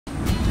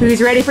Who's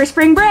ready for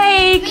spring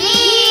break?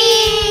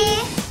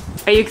 Me!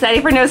 Are you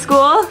excited for no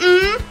school?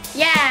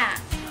 Yeah.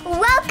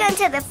 Welcome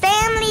to the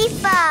Family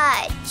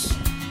Fudge.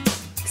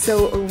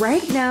 So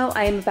right now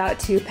I'm about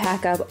to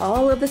pack up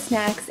all of the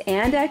snacks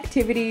and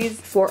activities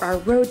for our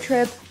road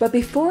trip, but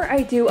before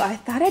I do, I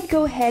thought I'd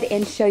go ahead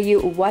and show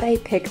you what I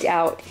picked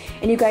out.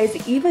 And you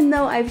guys, even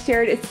though I've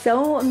shared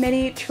so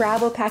many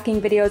travel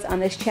packing videos on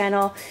this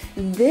channel,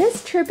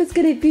 this trip is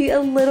going to be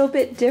a little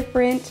bit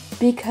different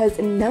because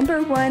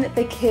number one,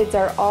 the kids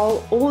are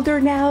all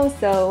older now,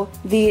 so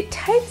the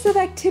types of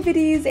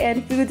activities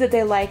and foods that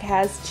they like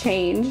has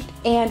changed.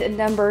 And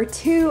number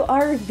two,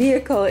 our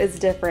vehicle is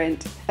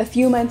different. A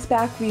few months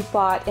back we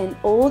bought an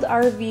old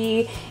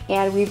RV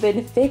and we've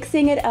been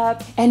fixing it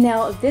up, and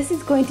now this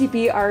is going to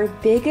be our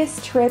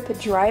biggest trip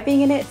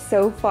driving in it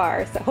so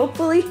far, so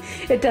hopefully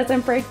it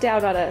doesn't break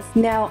down on us.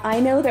 Now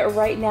I know that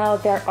right now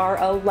there are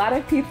a lot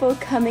of people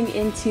coming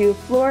into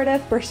Florida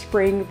for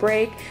spring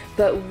break,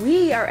 but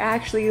we are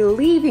actually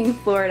leaving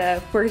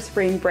Florida for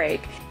spring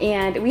break,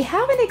 and we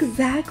haven't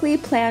exactly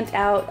planned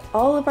out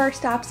all of our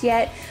stops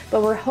yet,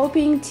 but we're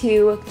hoping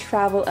to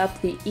travel up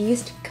the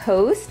East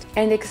Coast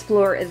and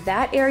explore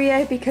that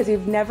area because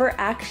we've never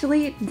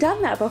actually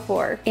done that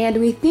before. And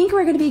we think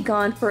we're going to be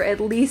gone for at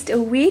least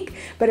a week,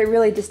 but it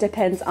really just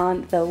depends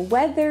on the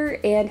weather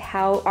and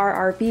how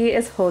our RV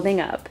is holding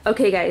up.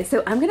 Okay guys,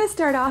 so I'm going to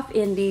start off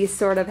in the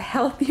sort of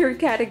healthier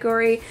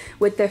category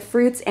with the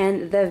fruits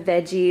and the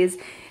veggies.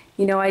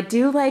 You know, I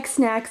do like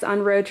snacks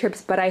on road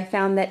trips, but I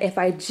found that if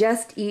I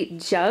just eat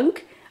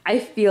junk, I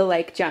feel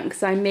like junk.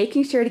 So I'm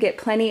making sure to get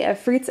plenty of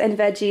fruits and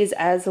veggies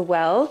as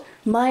well.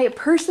 My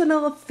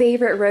personal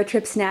favorite road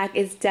trip snack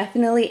is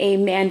definitely a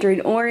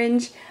mandarin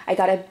orange. I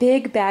got a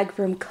big bag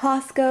from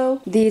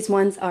Costco. These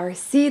ones are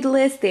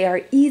seedless, they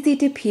are easy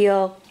to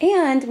peel,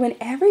 and when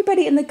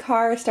everybody in the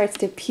car starts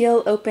to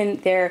peel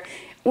open their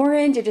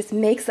orange, it just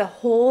makes the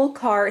whole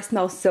car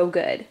smell so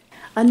good.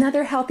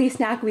 Another healthy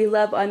snack we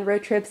love on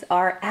road trips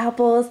are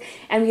apples,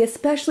 and we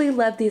especially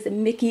love these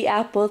Mickey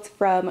apples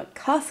from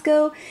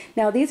Costco.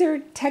 Now these are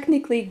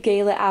technically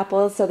Gala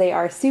apples, so they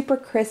are super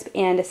crisp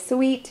and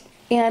sweet.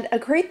 And a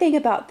great thing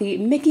about the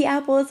Mickey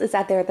apples is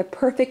that they're the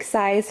perfect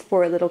size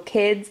for little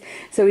kids,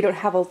 so we don't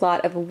have a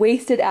lot of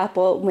wasted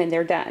apple when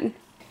they're done.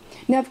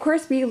 Now of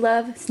course we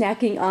love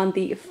snacking on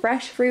the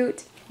fresh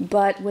fruit,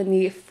 but when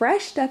the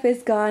fresh stuff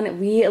is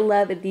gone, we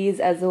love these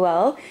as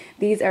well.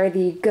 These are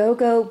the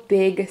Go-Go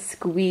Big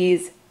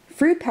Squeeze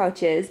fruit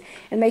pouches,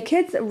 and my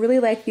kids really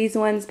like these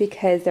ones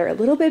because they're a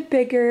little bit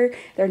bigger,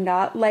 they're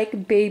not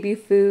like baby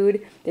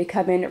food, they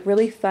come in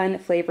really fun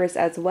flavors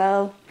as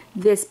well.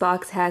 This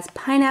box has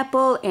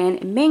pineapple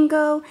and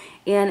mango,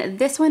 and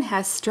this one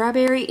has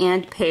strawberry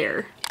and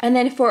pear. And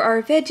then for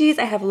our veggies,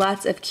 I have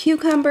lots of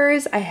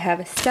cucumbers, I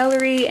have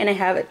celery, and I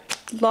have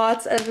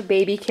lots of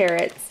baby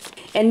carrots.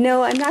 And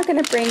no, I'm not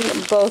going to bring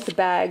both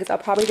bags. I'll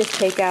probably just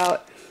take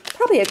out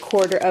probably a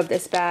quarter of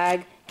this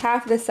bag,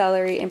 half the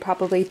celery, and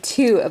probably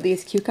 2 of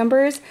these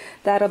cucumbers.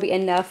 That'll be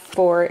enough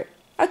for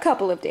a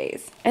couple of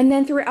days. And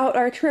then throughout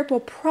our trip,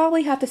 we'll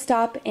probably have to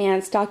stop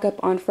and stock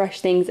up on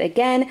fresh things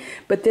again,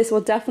 but this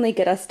will definitely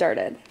get us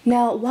started.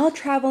 Now, while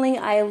traveling,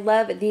 I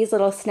love these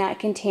little snack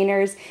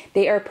containers.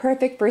 They are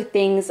perfect for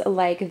things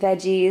like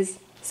veggies.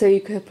 So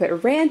you could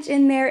put ranch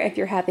in there if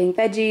you're having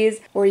veggies,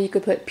 or you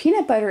could put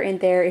peanut butter in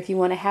there if you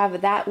want to have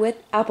that with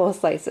apple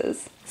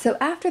slices. So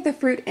after the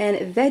fruit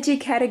and veggie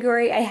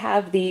category, I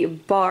have the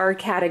bar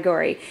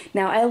category.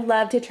 Now I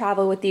love to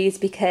travel with these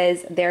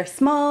because they're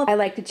small. I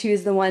like to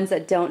choose the ones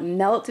that don't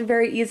melt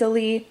very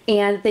easily,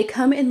 and they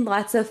come in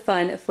lots of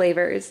fun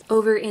flavors.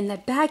 Over in the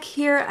back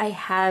here, I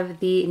have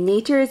the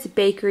Nature's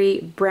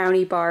Bakery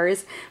brownie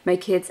bars. My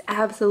kids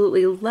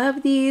absolutely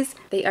love these.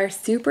 They are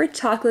super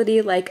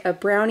chocolatey like a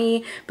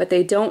brownie, but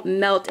they don't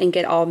melt and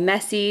get all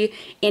messy.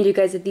 And you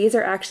guys, these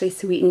are actually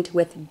sweetened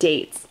with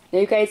dates. Now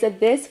you guys,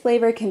 this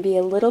flavor can be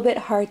a little bit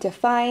hard to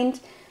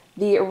find.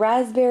 The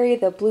raspberry,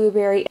 the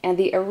blueberry, and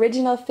the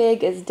original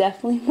fig is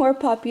definitely more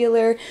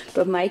popular,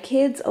 but my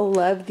kids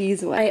love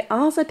these ones. I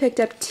also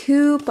picked up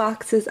 2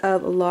 boxes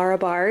of Lara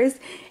bars,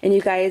 and you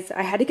guys,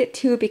 I had to get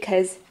 2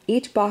 because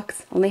each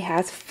box only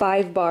has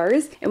 5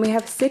 bars, and we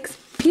have 6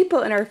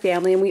 people in our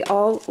family, and we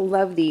all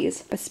love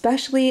these,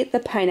 especially the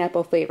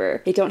pineapple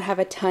flavor. They don't have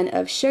a ton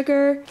of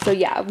sugar, so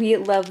yeah, we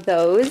love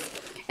those.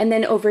 And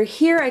then over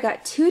here, I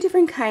got 2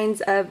 different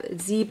kinds of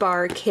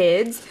Z-Bar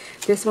Kids.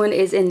 This one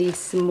is in the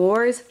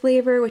s'mores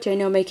flavor, which I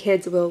know my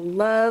kids will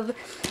love.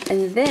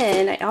 And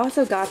then I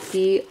also got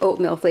the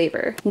oatmeal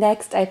flavor.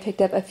 Next, I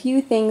picked up a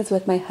few things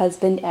with my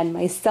husband and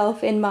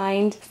myself in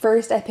mind.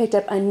 First, I picked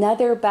up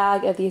another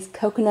bag of these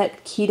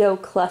coconut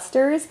keto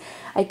clusters.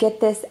 I get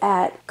this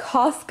at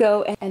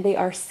Costco, and they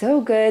are so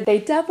good. They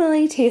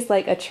definitely taste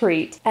like a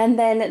treat. And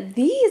then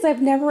these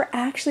I've never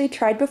actually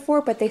tried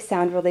before, but they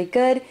sound really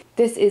good.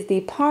 This is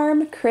the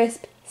Parm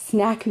Crisp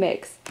Snack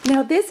Mix.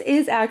 Now this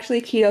is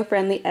actually keto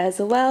friendly as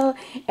well,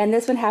 and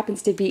this one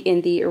happens to be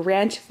in the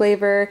ranch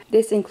flavor.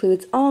 This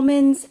includes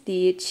almonds,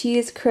 the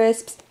cheese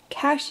crisps,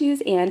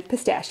 cashews, and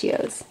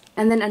pistachios.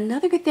 And then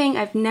another thing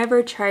I've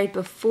never tried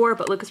before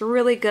but looks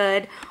really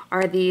good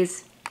are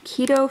these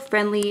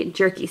keto-friendly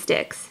jerky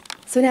sticks.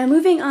 So now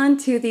moving on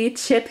to the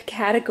chip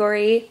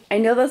category. I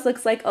know this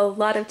looks like a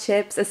lot of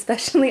chips,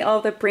 especially all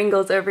the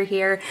Pringles over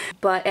here,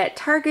 but at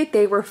Target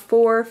they were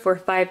 4 for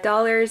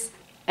 $5.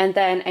 And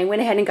then I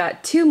went ahead and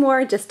got 2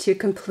 more just to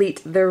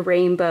complete the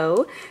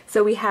rainbow.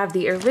 So we have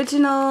the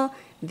original,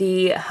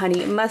 the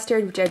honey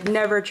mustard, which I've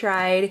never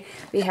tried.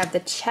 We have the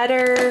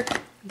cheddar,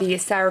 the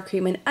sour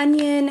cream and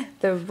onion,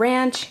 the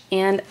ranch,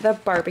 and the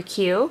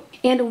barbecue.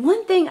 And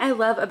one thing I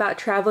love about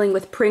traveling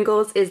with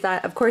Pringles is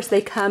that, of course,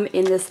 they come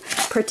in this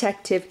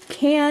protective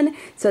can,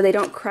 so they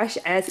don't crush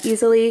as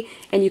easily,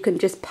 and you can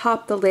just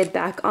pop the lid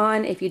back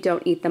on if you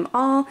don't eat them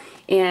all,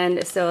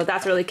 and so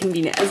that's really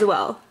convenient as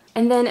well.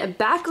 And then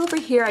back over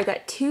here, I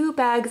got 2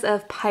 bags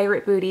of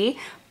Pirate Booty,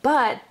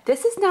 but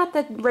this is not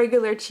the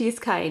regular cheese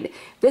kind.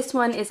 This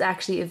one is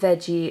actually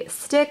veggie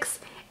sticks,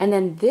 and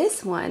then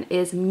this one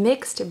is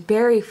mixed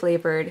berry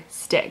flavored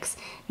sticks.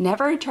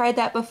 Never tried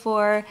that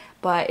before,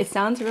 but it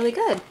sounds really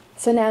good.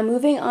 So now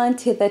moving on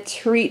to the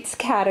treats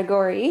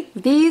category.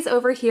 These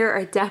over here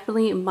are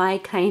definitely my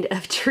kind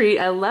of treat.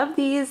 I love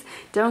these,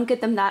 don't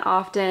get them that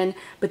often,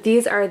 but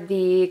these are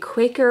the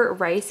Quaker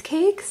rice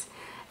cakes.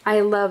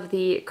 I love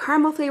the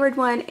caramel flavored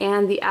one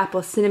and the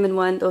apple cinnamon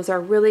one. Those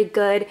are really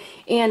good.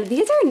 And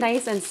these are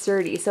nice and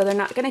sturdy, so they're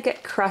not gonna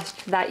get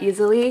crushed that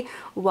easily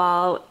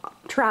while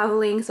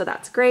traveling, so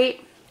that's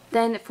great.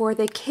 Then for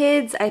the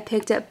kids, I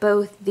picked up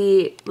both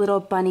the little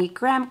bunny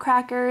graham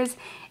crackers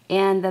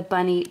and the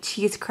bunny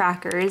cheese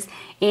crackers.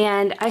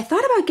 And I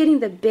thought about getting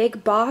the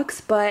big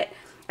box, but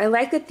I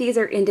like that these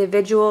are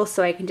individual,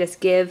 so I can just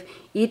give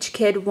each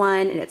kid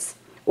one and it's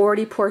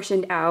already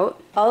portioned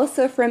out.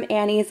 Also from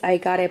Annie's, I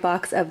got a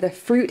box of the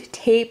fruit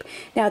tape.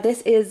 Now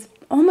this is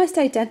almost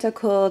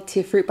identical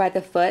to Fruit by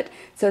the Foot,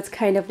 so it's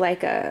kind of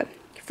like a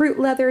fruit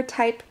leather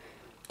type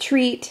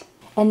treat.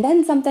 And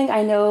then something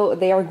I know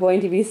they are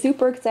going to be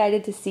super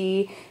excited to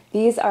see.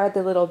 These are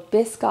the little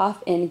Biscoff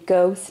and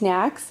Go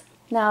snacks.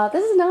 Now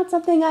this is not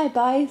something I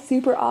buy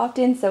super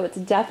often, so it's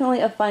definitely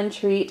a fun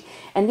treat.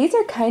 And these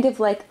are kind of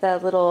like the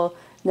little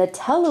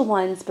Nutella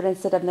ones, but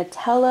instead of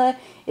Nutella,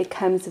 it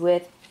comes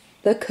with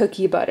the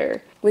cookie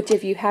butter, which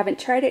if you haven't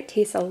tried it,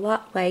 tastes a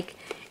lot like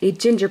a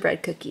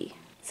gingerbread cookie.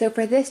 So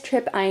for this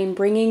trip, I'm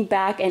bringing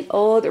back an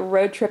old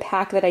road trip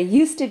hack that I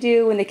used to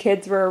do when the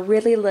kids were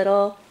really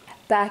little.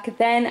 Back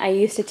then, I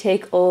used to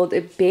take old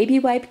baby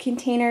wipe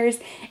containers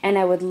and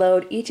I would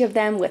load each of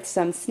them with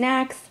some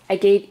snacks. I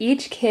gave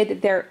each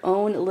kid their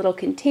own little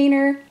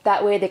container.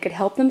 That way they could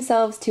help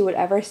themselves to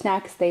whatever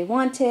snacks they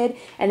wanted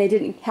and they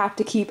didn't have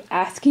to keep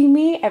asking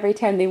me every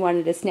time they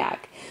wanted a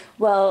snack.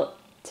 Well,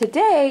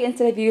 today,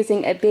 instead of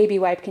using a baby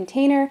wipe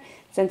container,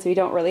 since we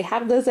don't really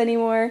have those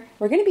anymore,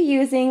 we're going to be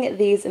using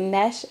these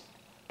mesh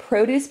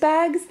produce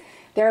bags.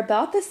 They're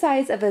about the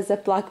size of a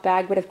Ziploc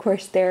bag, but of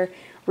course they're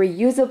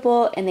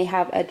reusable and they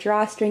have a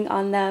drawstring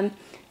on them.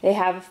 They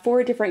have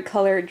 4 different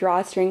colored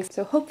drawstrings,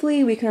 so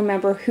hopefully we can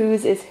remember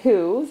whose is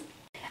whose.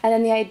 And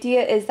then the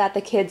idea is that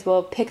the kids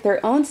will pick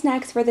their own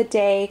snacks for the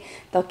day,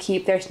 they'll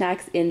keep their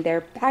snacks in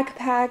their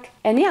backpack,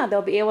 and yeah,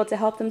 they'll be able to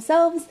help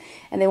themselves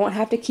and they won't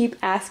have to keep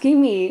asking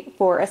me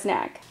for a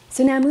snack.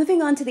 So now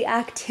moving on to the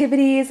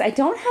activities, I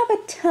don't have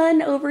a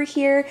ton over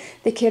here.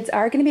 The kids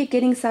are going to be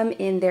getting some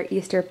in their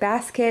Easter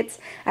baskets.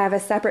 I have a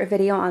separate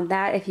video on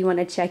that if you want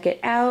to check it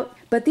out.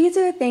 But these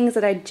are the things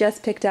that I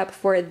just picked up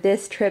for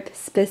this trip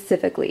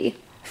specifically.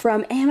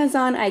 From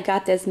Amazon, I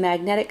got this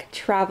magnetic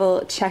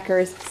travel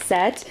checkers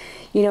set.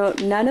 You know,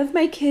 none of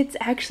my kids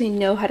actually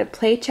know how to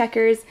play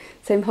checkers,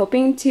 so I'm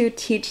hoping to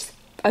teach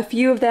a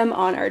few of them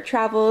on our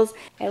travels.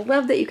 I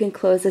love that you can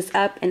close this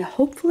up and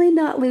hopefully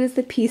not lose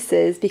the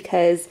pieces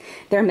because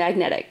they're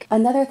magnetic.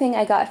 Another thing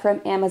I got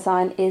from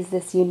Amazon is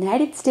this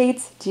United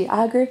States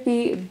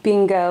Geography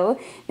Bingo.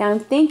 Now I'm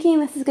thinking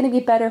this is going to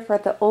be better for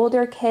the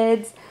older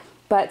kids,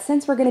 but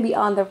since we're going to be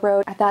on the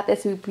road, I thought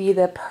this would be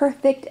the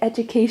perfect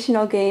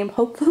educational game.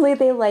 Hopefully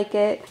they like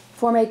it.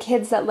 For my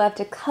kids that love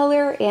to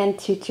color and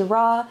to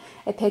draw,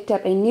 I picked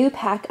up a new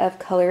pack of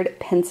colored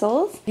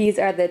pencils. These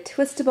are the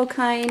twistable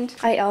kind.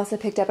 I also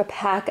picked up a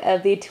pack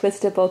of the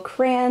twistable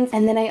crayons,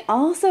 and then I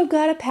also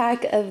got a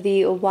pack of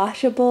the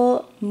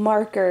washable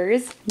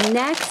markers.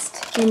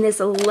 Next, in this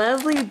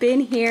lovely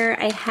bin here,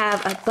 I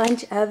have a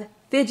bunch of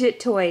fidget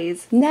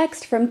toys.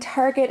 Next, from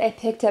Target, I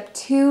picked up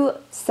 2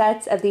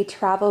 sets of the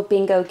Travel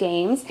Bingo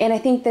games, and I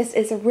think this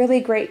is really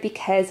great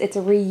because it's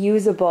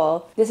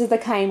reusable. This is the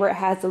kind where it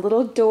has the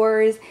little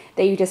doors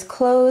that you just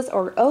close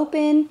or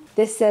open.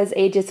 This says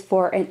ages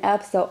 4 and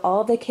up, so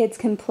all the kids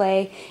can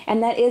play,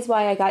 and that is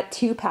why I got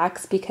 2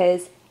 packs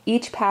because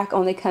each pack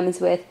only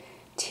comes with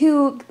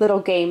 2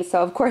 little games,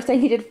 so of course I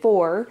needed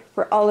 4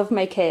 for all of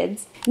my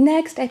kids.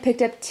 Next, I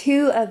picked up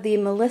 2 of the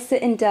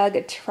Melissa and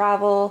Doug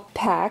travel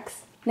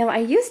packs. Now, I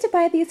used to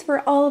buy these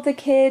for all of the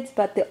kids,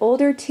 but the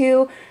older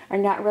 2 are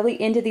not really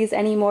into these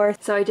anymore.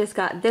 So I just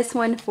got this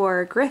one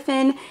for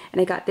Griffin, and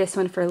I got this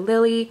one for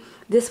Lily.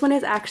 This one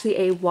is actually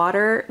a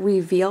water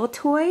reveal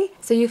toy.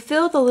 So you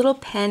fill the little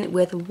pen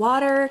with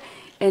water,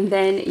 and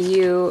then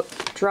you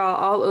draw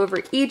all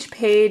over each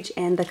page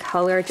and the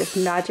color just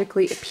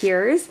magically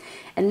appears.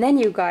 And then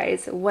you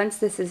guys, once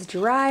this is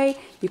dry,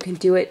 you can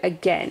do it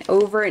again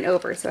over and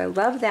over. So I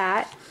love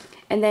that.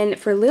 And then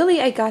for Lily,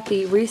 I got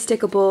the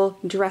restickable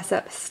dress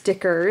up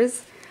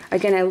stickers.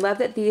 Again, I love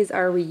that these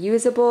are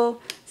reusable,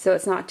 so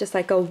it's not just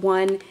like a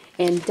one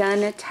and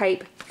done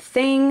type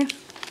thing.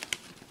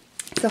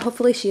 So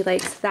hopefully she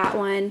likes that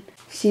one.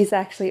 She's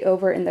actually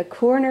over in the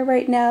corner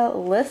right now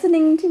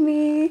listening to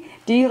me.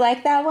 Do you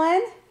like that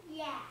one?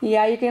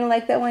 Yeah, you're gonna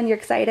like that one? You're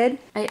excited?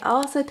 I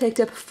also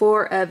picked up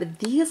 4 of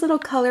these little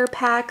color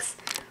packs.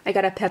 I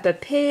got a Peppa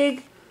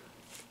Pig,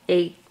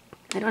 I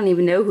don't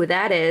even know who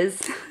that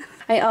is.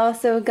 I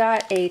also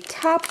got a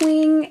Top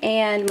Wing,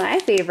 and my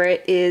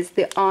favorite is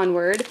the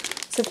Onward.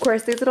 So of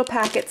course these little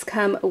packets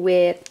come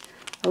with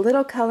a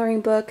little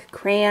coloring book,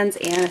 crayons,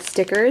 and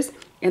stickers,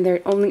 and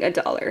they're only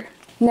 $1.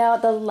 Now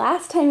the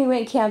last time we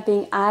went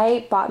camping,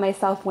 I bought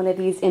myself one of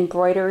these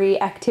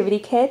embroidery activity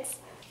kits.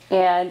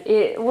 And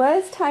it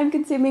was time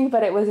consuming,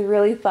 but it was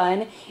really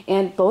fun.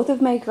 And both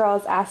of my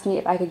girls asked me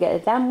if I could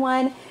get them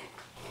one.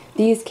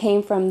 These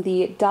came from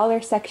the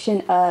dollar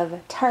section of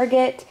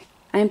Target.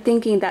 I'm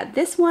thinking that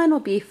this one will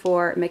be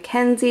for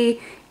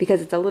Mackenzie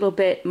because it's a little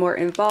bit more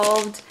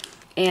involved.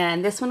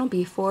 And this one will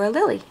be for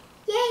Lily.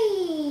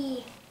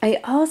 Yay! I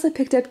also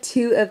picked up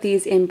 2 of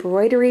these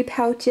embroidery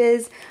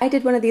pouches. I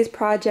did one of these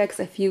projects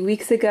a few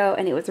weeks ago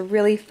and it was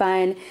really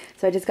fun.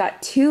 So I just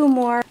got 2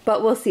 more,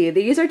 but we'll see.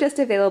 These are just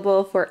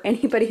available for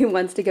anybody who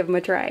wants to give them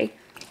a try.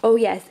 Oh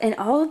yes, and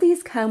all of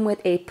these come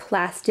with a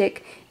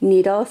plastic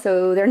needle,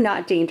 so they're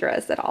not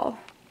dangerous at all.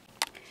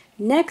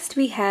 Next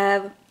we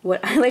have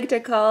what I like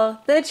to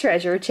call the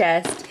treasure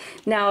chest.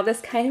 Now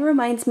this kind of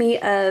reminds me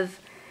of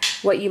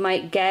what you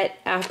might get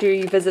after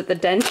you visit the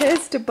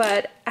dentist,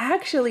 but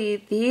actually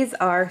these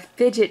are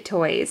fidget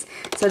toys.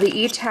 So they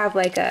each have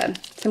like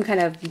some kind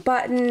of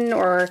button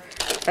or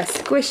a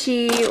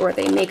squishy, or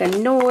they make a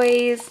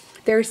noise.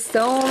 There's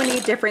so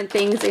many different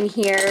things in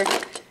here.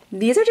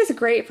 These are just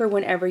great for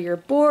whenever you're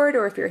bored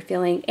or if you're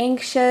feeling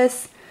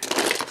anxious.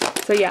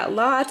 So yeah,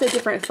 lots of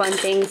different fun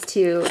things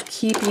to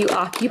keep you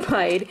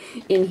occupied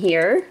in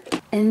here.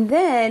 And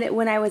then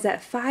when I was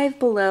at Five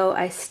Below,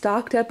 I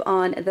stocked up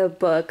on the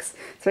books.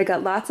 So I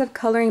got lots of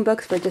coloring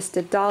books for just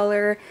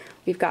 $1.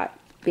 We've got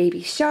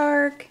Baby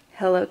Shark,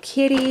 Hello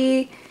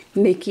Kitty,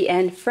 Mickey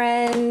and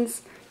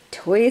Friends,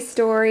 Toy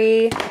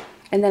Story.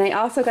 And then I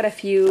also got a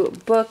few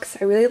books.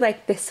 I really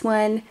like this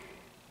one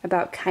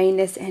about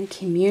kindness and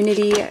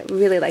community. I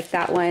really like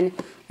that one.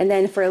 And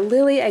then for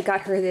Lily, I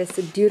got her this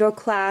doodle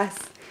class,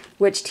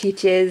 which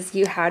teaches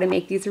you how to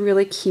make these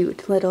really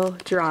cute little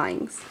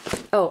drawings.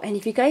 Oh, and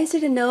if you guys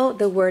didn't know,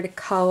 the word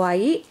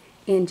kawaii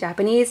in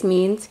Japanese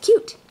means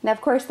cute. Now,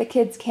 of course, the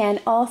kids can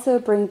also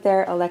bring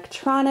their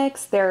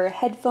electronics, their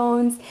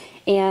headphones,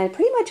 and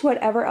pretty much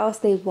whatever else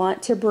they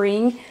want to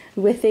bring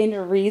within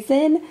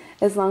reason,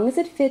 as long as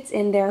it fits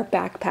in their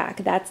backpack.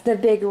 That's the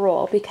big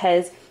rule,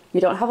 because we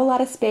don't have a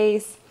lot of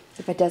space.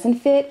 If it doesn't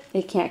fit,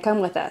 it can't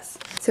come with us.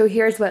 So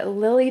here's what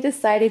Lily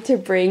decided to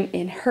bring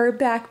in her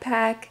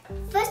backpack.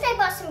 First I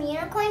bought some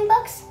unicorn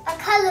books, a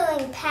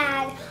coloring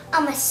pad,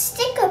 a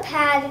sticker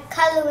pad,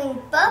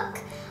 coloring book,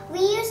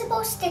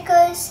 reusable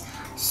stickers,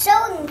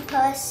 sewing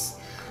puss,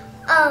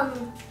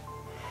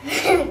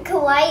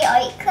 kawaii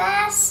art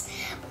class,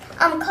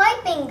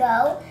 card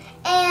bingo,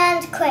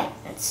 and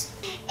crayons.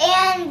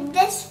 And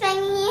this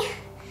thingy,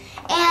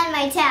 and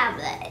my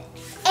tablet,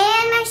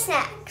 and my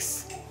snacks.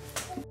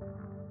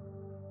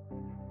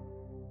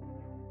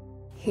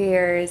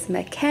 Here's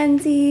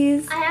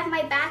Mackenzie's. I have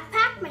my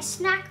backpack, my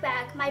snack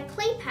bag, my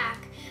play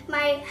pack,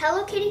 my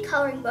Hello Kitty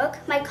coloring book,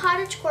 my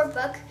cottagecore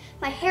book,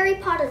 my Harry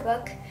Potter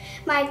book,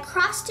 my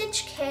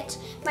cross-stitch kit,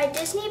 my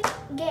Disney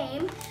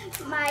game,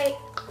 my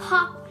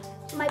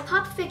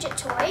pop fidget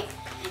toy,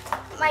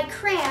 my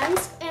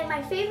crayons, and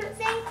my favorite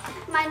thing,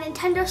 my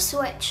Nintendo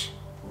Switch.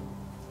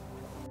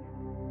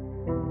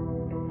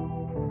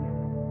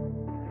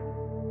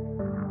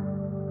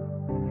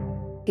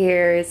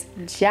 Here's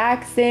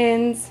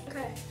Jackson's.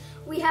 Okay,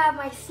 we have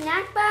my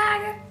snack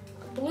bag,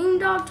 balloon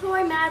dog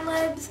toy, Mad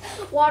Libs,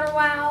 Water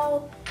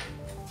Wow,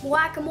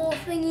 whack-a-mole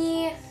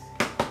thingy,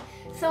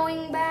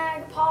 sewing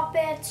bag,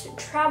 poppet,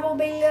 travel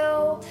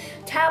bingo,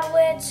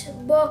 tablet,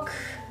 book,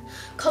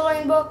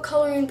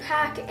 coloring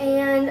pack,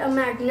 and a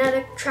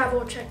magnetic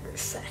travel checker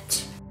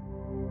set.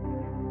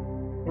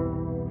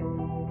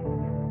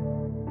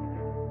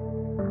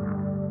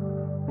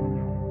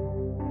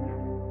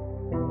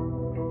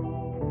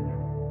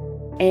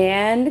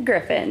 And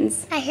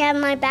Griffin's. I have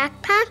my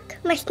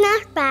backpack, my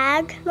snack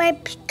bag, my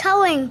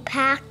coloring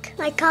pack,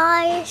 my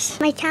cars,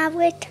 my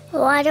tablet,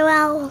 water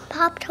well,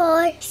 pop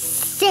toy,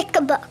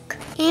 sticker book,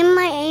 and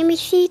my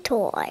ABC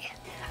toy.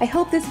 I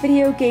hope this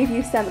video gave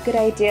you some good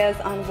ideas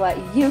on what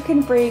you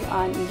can bring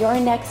on your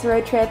next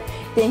road trip.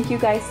 Thank you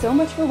guys so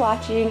much for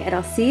watching, and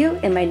I'll see you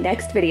in my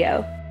next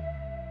video.